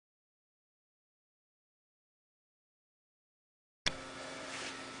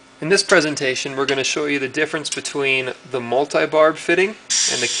In this presentation, we're going to show you the difference between the multi-barbed fitting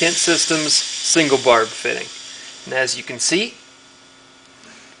and the Kent Systems single barb fitting. And as you can see,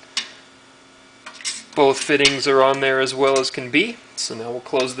 both fittings are on there as well as can be. So now we'll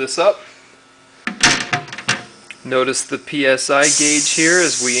close this up. Notice the PSI gauge here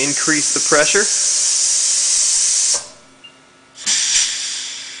as we increase the pressure.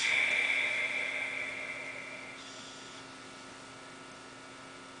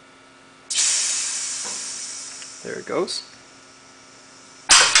 There it goes.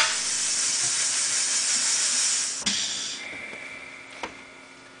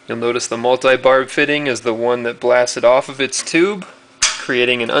 You'll notice the multi-barb fitting is the one that blasted off of its tube,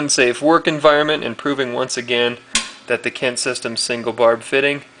 creating an unsafe work environment and proving once again that the Kent Systems single barb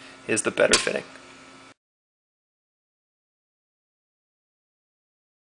fitting is the better fitting.